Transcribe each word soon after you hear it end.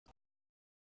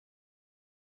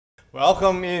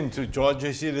Welcome into George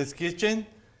Yoshida's kitchen,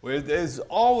 where there's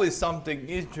always something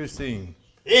interesting.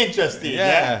 Interesting,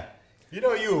 Yeah. You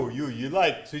know, you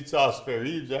like sweet sauce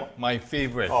Spareribs, yeah? My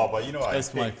favorite. Oh, but you know, That's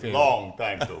it my takes a favorite. long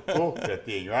time to cook the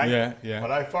thing, right? Yeah, yeah.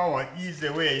 But I found one easy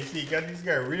way. You see, you got these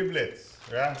guys riblets,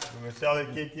 right? We're gonna sell it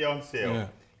KT on sale. Yeah.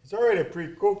 It's already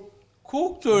pre-cooked.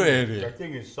 Cooked already. The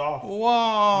thing is soft.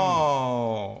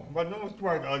 Wow. But no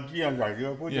smart on right?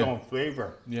 You put your Yeah. own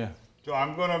flavor. Yeah. So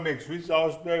I'm gonna make sweet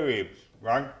sauce Spareribs,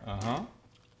 right? Uh-huh.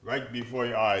 Right before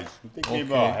your eyes. It takes me Okay.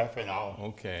 about half an hour.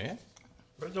 Okay.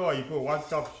 First of all, you put 1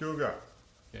 cup sugar.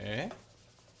 Okay.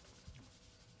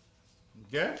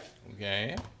 Okay?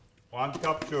 Okay. 1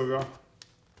 cup sugar.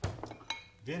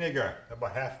 Vinegar,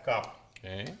 about half cup.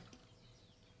 Okay.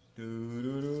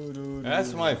 Do.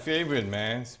 That's my favorite,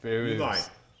 man. Spare You ribs. like.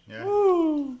 Yeah.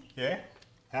 Woo. Okay.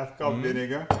 Half cup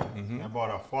vinegar. About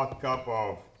a 4th cup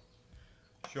of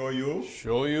shoyu.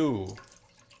 Show you.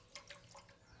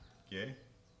 Okay.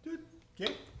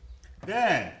 Okay.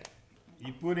 Then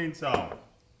you put in some.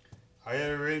 I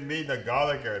already made the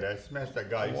garlic already. I smashed the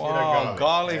garlic. You see the Wow, garlic?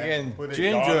 garlic yeah? and Put in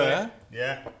ginger, garlic. huh?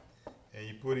 Yeah. And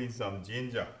you put in some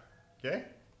ginger. Okay.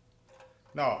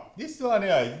 Now this one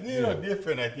here is a little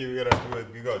different. I think we're gonna do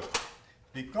it because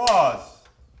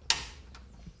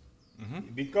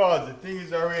the thing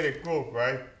is already cooked,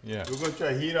 right? Yeah. We're gonna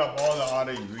try to heat up all the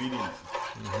other ingredients.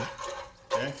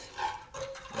 Okay.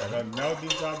 I'm gonna melt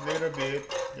this up a little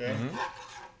bit. Okay.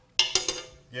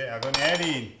 Yeah, I'm gonna add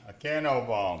in a can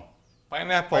of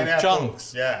Pineapple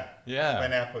chunks. Yeah. Yeah.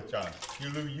 Pineapple chunks. You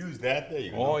use that there,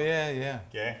 you know. Oh, yeah, yeah.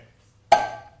 Okay.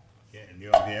 Okay, and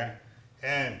you here.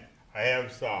 And I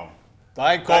have some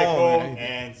Daikon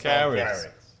and some carrots.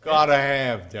 carrots. Gotta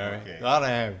have, Jerry. Okay. Gotta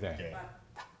have that. Okay.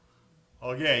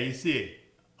 Okay, you see,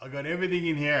 I got everything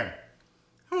in here.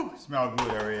 Whew, smell good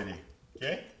already.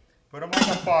 Okay, put them on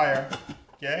the fire.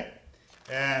 Okay,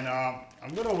 and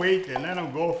I'm gonna wait and let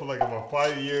them go for like about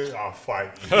 5 years.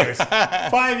 5 years.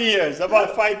 5 years,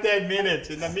 about 5-10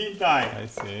 minutes. In the meantime, I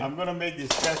see. I'm gonna make this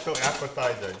special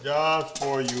appetizer just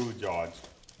for you, George.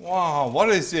 Wow, what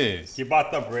is this?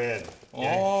 Chibatta bread.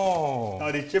 Okay? Oh,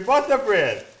 Now the ciabatta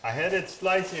bread, I had it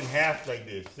sliced in half like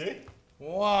this. See?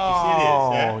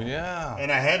 wow, You see this, yeah.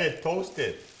 And I had it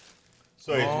toasted.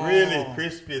 So it's Oh. really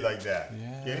crispy like that.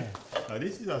 Yeah. Okay. Now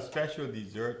this is a special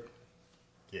dessert.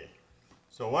 Okay.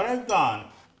 So what I've done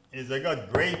is I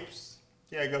got grapes.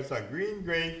 Okay, I got some green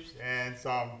grapes and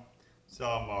some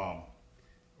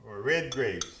red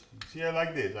grapes. You see it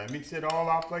like this. I mix it all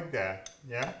up like that.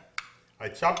 Yeah. I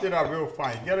chopped it up real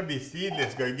fine. You gotta be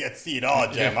seedless because you get seed all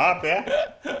jam up,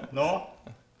 yeah? No?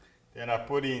 Then I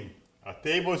put in a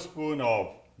tablespoon of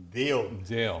dill.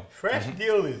 Dill. Fresh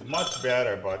dill is much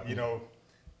better, but you know,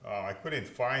 I couldn't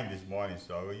find this morning,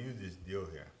 so I will use this dill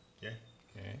here. Okay?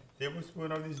 Okay.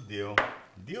 Tablespoon of this dill.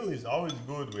 Dill is always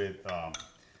good with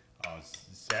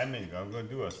salmon. I'm gonna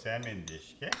do a salmon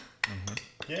dish, okay?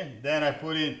 Okay, then I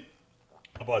put in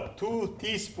about 2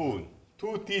 teaspoons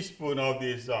of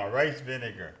this rice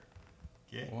vinegar.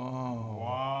 Okay?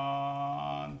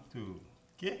 Wow. 1, 2.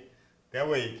 Okay? That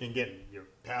way you can get your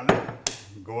palate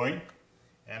going.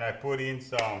 And I put in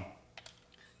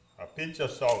a pinch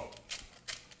of salt.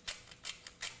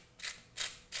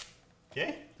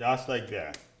 Okay? Just like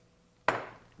that.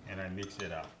 And I mix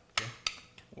it up. Okay?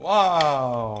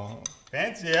 Wow.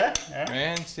 Fancy, yeah? Yeah?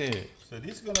 Fancy. So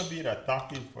this is gonna be the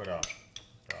topping for a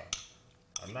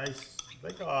nice,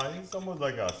 it's almost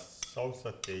like a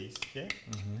salsa taste. Okay.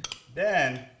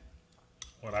 Then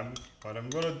what I'm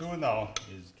gonna do now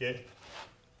is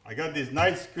I got this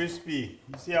nice crispy.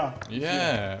 You see how?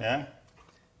 Yeah. Yeah.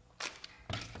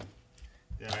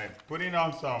 Then I put in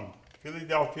on some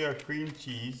Philadelphia cream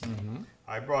cheese.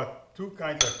 I brought 2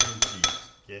 kinds of cream cheese.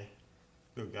 Okay.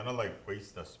 Look, I don't like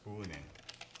waste a spoon in.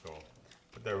 So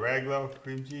put the regular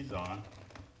cream cheese on.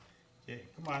 Okay,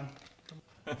 come on.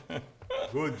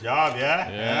 Good job, yeah?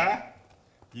 Yeah.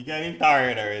 You getting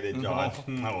tired already, John?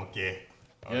 Okay.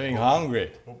 Getting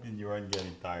hungry. Hoping you aren't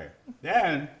getting tired.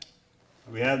 Then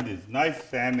we have this nice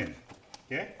salmon.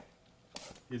 Okay?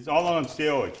 It's all on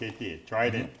sale at KT. Try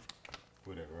it.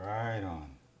 Put it right on.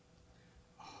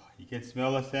 Oh, you can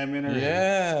smell the salmon already?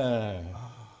 Yeah.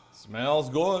 Smells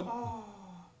good.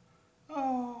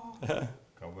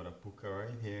 Cover the puka right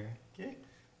here. Okay?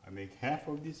 I make half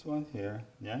of this one here.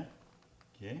 Yeah?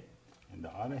 Okay? And the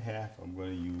other half I'm going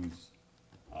to use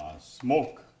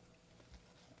smoked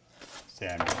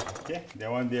salmon. Okay?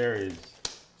 That one there is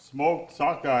smoked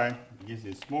sockeye. This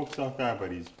is smoked sockeye,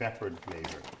 but it's peppered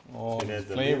flavor. Oh, So there's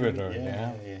the flavored, little-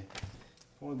 yeah. yeah.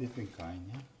 4 different kind,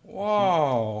 yeah?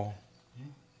 Wow. Yeah,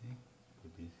 see?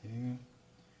 Put this here.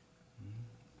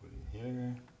 Put it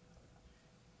here.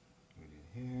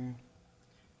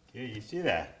 You see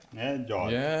that? Yeah,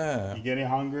 George. Yeah. You getting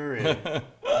hungry?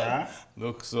 Huh?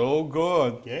 Looks so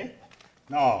good. Okay.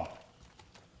 Now,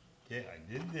 okay, I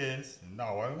did this.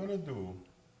 Now what I'm gonna do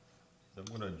is I'm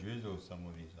gonna drizzle some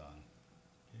of these on.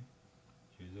 Okay.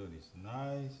 Drizzle this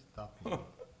nice topping.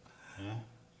 Yeah.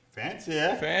 Fancy,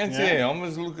 eh? Fancy. Yeah.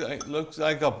 Almost looks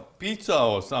like a pizza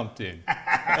or something.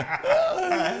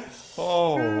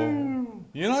 Oh,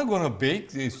 you're not gonna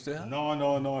bake this, huh?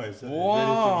 No. It's ready to eat Wow.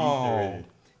 already.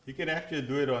 You can actually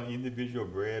do it on individual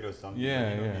bread or something.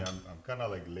 Yeah, but, you know, yeah. I'm kind of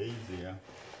like lazy, yeah.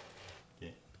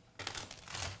 Okay.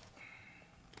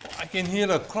 I can hear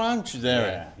the crunch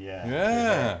there. Yeah.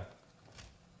 Yeah.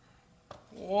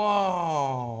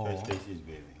 Wow. Just taste this,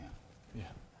 baby.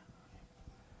 Yeah.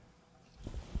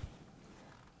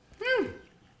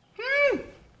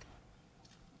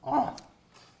 Oh.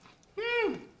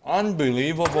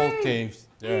 Unbelievable taste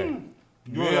there.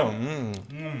 Good.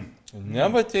 Yeah.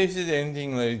 Never tasted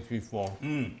anything like this before.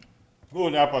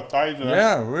 Good appetizer.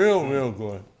 Yeah, real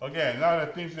good. Okay, now the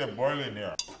things are boiling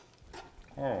here.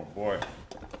 Oh boy.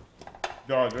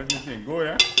 George, what do you think? Good,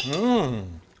 eh?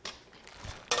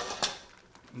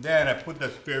 Then I put the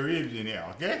spare ribs in here,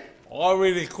 okay?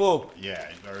 Already cooked. Yeah,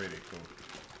 it's already cooked.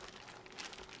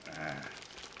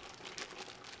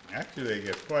 Actually, I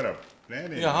get quite a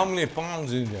plenty. Yeah, how many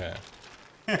pounds in there?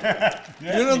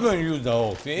 You're not going to use the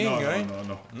whole thing, right?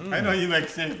 No. I know you like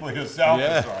saying for yourself.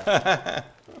 Yeah. That's right.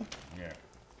 Yeah,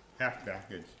 half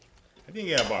package. I think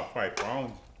yeah, about 5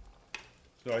 pounds.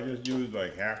 So I just used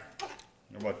like half,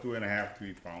 about 2.5,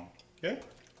 3 pounds. Okay.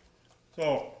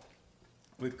 So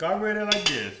we cover it like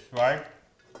this, right?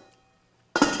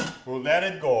 We'll let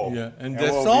it go. Yeah, and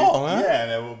we'll that's all, huh? Yeah,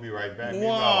 and then we'll be right back. Maybe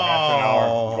about half an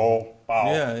hour. Go. Pow.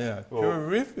 Yeah. So-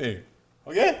 Terrific.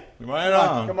 Okay. Right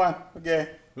on. Come on. Okay.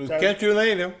 We'll catch you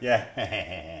later.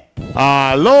 Yeah.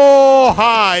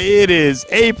 Aloha! It is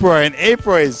April, and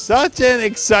April is such an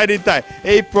exciting time.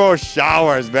 April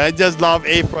showers, man. I just love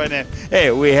April. And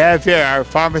hey, we have here our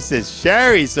pharmacist,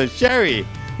 Sherry. So, Sherry,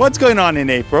 what's going on in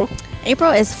April?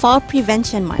 April is Fall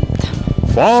Prevention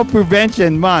Month. Fall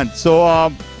Prevention Month. So,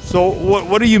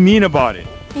 what do you mean about it?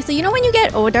 Okay, so you know when you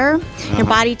get older, your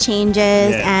body changes,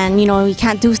 and you know you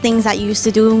can't do things that you used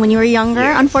to do when you were younger,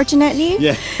 unfortunately.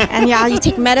 Yeah. And you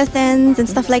take medicines and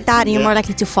stuff like that, and you're more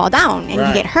likely to fall down and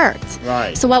you get hurt.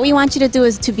 Right. So what we want you to do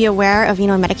is to be aware of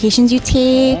medications you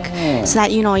take, so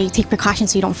that you take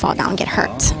precautions so you don't fall down and get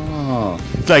hurt.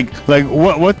 It's like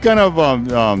what kind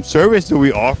of service do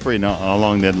we offer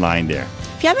along that line there?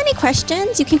 If you have any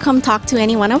questions, you can come talk to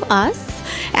any one of us,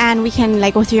 and we can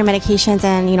go through your medications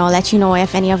and let you know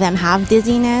if any of them have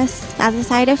dizziness as a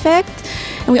side effect.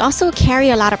 And we also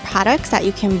carry a lot of products that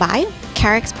you can buy,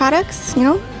 Carex products,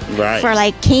 Right. for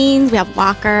canes. We have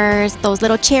walkers, those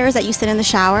little chairs that you sit in the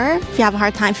shower if you have a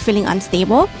hard time feeling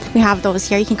unstable. We have those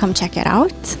here. You can come check it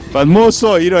out. But more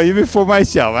so, even for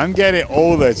myself, I'm getting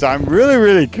older, so I'm really,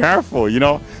 really careful,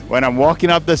 When I'm walking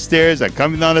up the stairs, I'm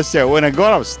coming down the stairs. When I go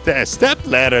up step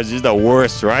ladders is the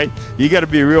worst, right? You got to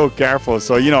be real careful.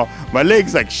 So, my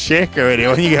legs shake already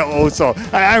when you get old. So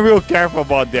I'm real careful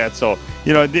about that. So,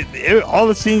 all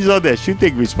the seniors out there should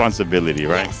take responsibility,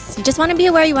 right? Yes. You just want to be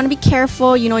aware. You want to be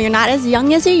careful. You're not as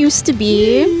young as you used to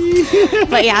be.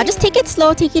 But yeah, just take it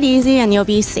slow, take it easy, and you'll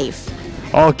be safe.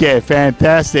 Okay,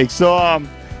 fantastic. So, at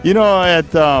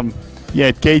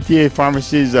KTA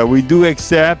Pharmacies, we do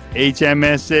accept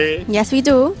HMSA. Yes, we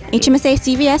do. HMSA,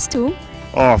 CVS too.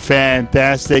 Oh,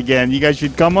 fantastic. And you guys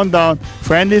should come on down.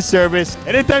 Friendly service.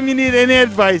 Anytime you need any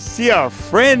advice, see our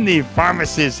friendly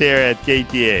pharmacist here at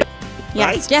KTA.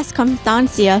 Yes, yes, come down,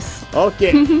 see us.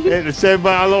 Okay. Say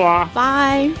bye, aloha.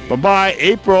 Bye. Bye-bye.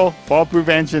 April, Fall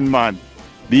Prevention Month.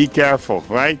 Be careful,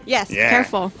 right? Yes,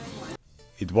 careful.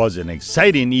 It was an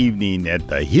exciting evening at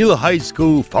the Hilo High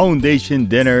School Foundation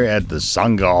dinner at the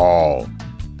Sangha Hall.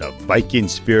 The Viking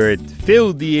spirit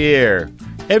filled the air.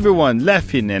 Everyone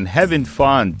laughing and having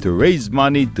fun to raise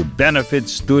money to benefit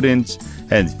students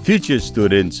and future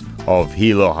students of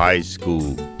Hilo High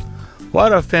School.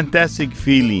 What a fantastic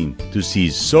feeling to see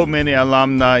so many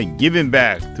alumni giving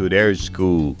back to their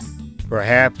school.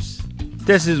 Perhaps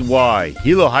this is why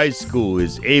Hilo High School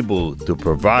is able to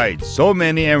provide so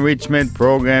many enrichment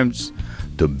programs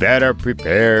to better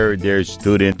prepare their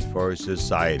students for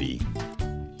society.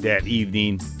 That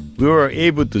evening, we were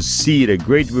able to see the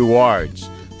great rewards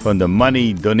from the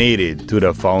money donated to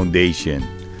the foundation.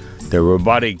 The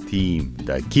robotic team,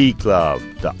 the Key Club,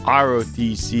 the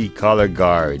ROTC Color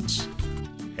Guards,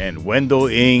 and Wendell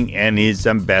Ng and his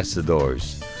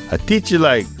ambassadors. A teacher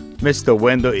like Mr.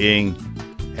 Wendell Ng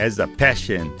has a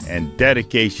passion and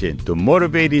dedication to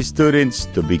motivate his students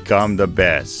to become the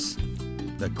best.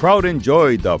 The crowd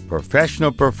enjoyed the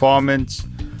professional performance.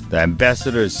 The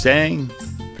ambassadors sang,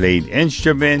 played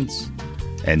instruments,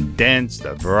 and danced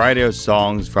a variety of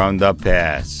songs from the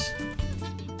past.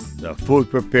 The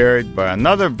food prepared by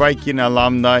another Viking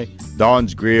alumni,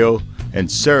 Don's Grill,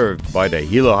 and served by the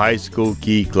Hilo High School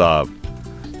Key Club.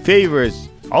 Favors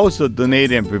also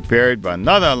donated and prepared by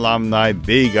another alumni,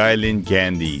 Big Island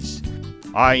Candies.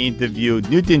 I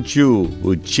interviewed Newton Chu,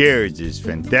 who chairs this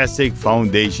fantastic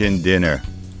foundation dinner.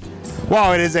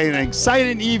 Wow, it is an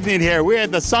exciting evening here. We're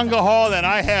at the Sangha Hall, and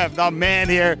I have the man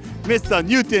here, Mr.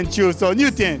 Newton Chu. So,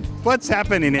 Newton, what's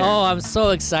happening here? Oh, I'm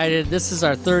so excited. This is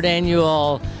our third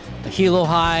annual Hilo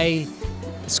High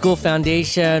School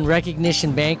Foundation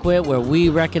Recognition Banquet, where we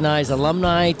recognize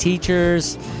alumni,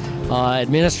 teachers,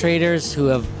 administrators who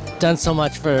have done so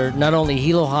much for not only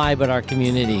Hilo High, but our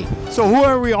community. So who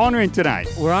are we honoring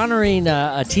tonight? We're honoring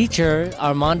a teacher,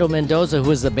 Armando Mendoza, who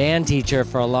was the band teacher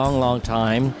for a long, long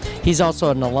time. He's also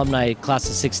an alumni, class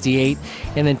of 68.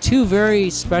 And then two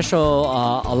very special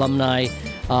alumni,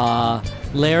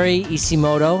 Larry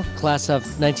Ishimoto, class of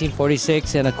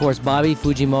 1946, and of course Bobby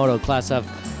Fujimoto, class of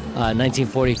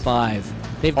 1945.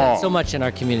 They've done so much in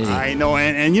our community. I know,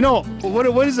 and you know,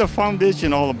 what is the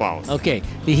foundation all about? Okay,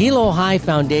 the Hilo High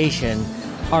Foundation,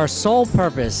 our sole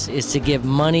purpose is to give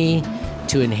money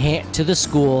to the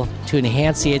school to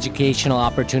enhance the educational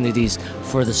opportunities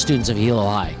for the students of Hilo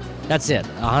High. That's it.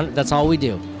 That's all we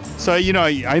do. So, you know,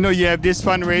 I know you have this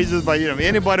fundraisers, but you know,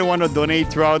 anybody want to donate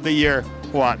throughout the year,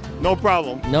 what? No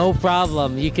problem. No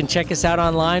problem. You can check us out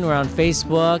online. We're on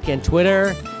Facebook and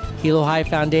Twitter. Hilo High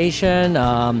Foundation,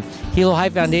 Hilo High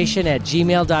Foundation at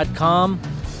gmail.com.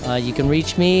 You can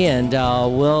reach me, and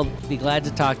we'll be glad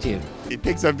to talk to you. It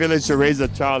takes a village to raise a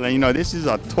child, and you know, this is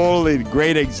a totally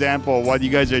great example of what you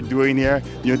guys are doing here.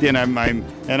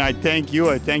 And I thank you.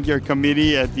 I thank your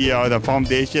committee at the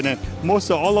foundation, and most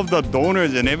of all of the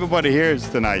donors and everybody here is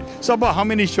tonight. So about how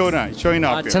many showing up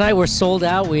here? Tonight we're sold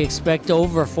out. We expect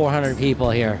over 400 people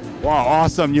here. Wow,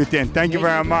 awesome, Newton. Thank you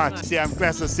very much. See, I'm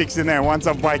class of 69. Once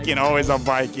a Viking, always a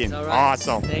Viking. Right.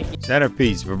 Awesome. Thank you.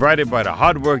 Centerpiece provided by the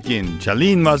hardworking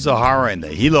Charlene Masahara and the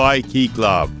Hilo High Key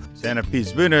Club.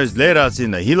 Centerpiece winners led us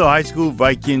in the Hilo High School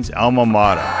Vikings alma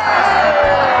mater.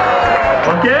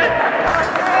 Okay?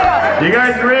 You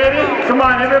guys ready? Come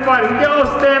on, everybody. We can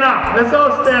all stand up. Let's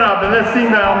all stand up and let's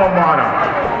sing the alma mater.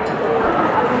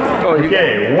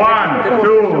 Okay, 1,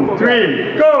 2,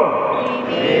 3, go!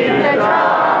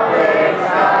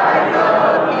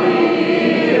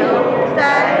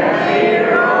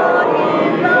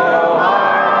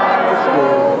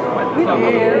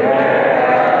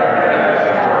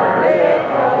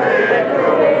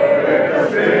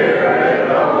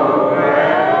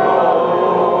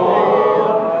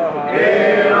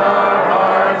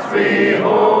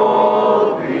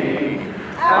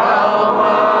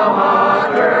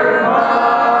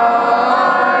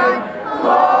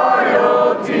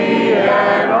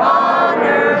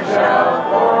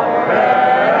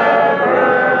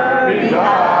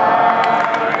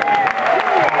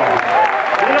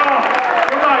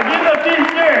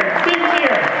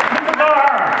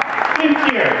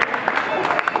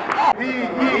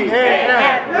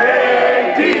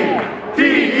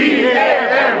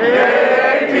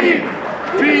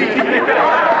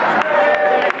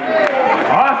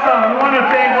 Awesome! I want to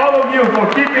thank all of you for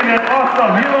keeping that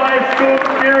awesome Hilo High School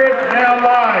spirit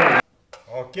alive.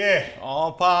 Okay.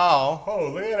 Oh, pal. Oh,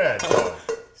 look at that.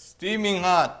 Steaming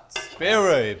hot.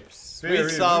 Spareribs. Sweet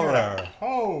sour.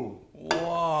 Oh.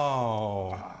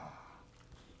 Wow.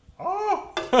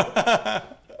 Oh.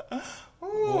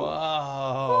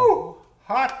 Wow. Ooh.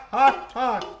 Hot, hot,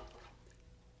 hot.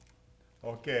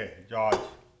 Okay, George.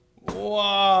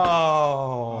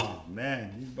 Wow. Oh,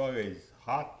 man, this burger is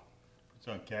hot. Put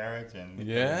some carrots and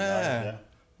Yeah.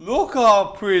 Look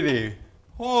how pretty.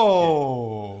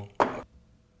 Oh.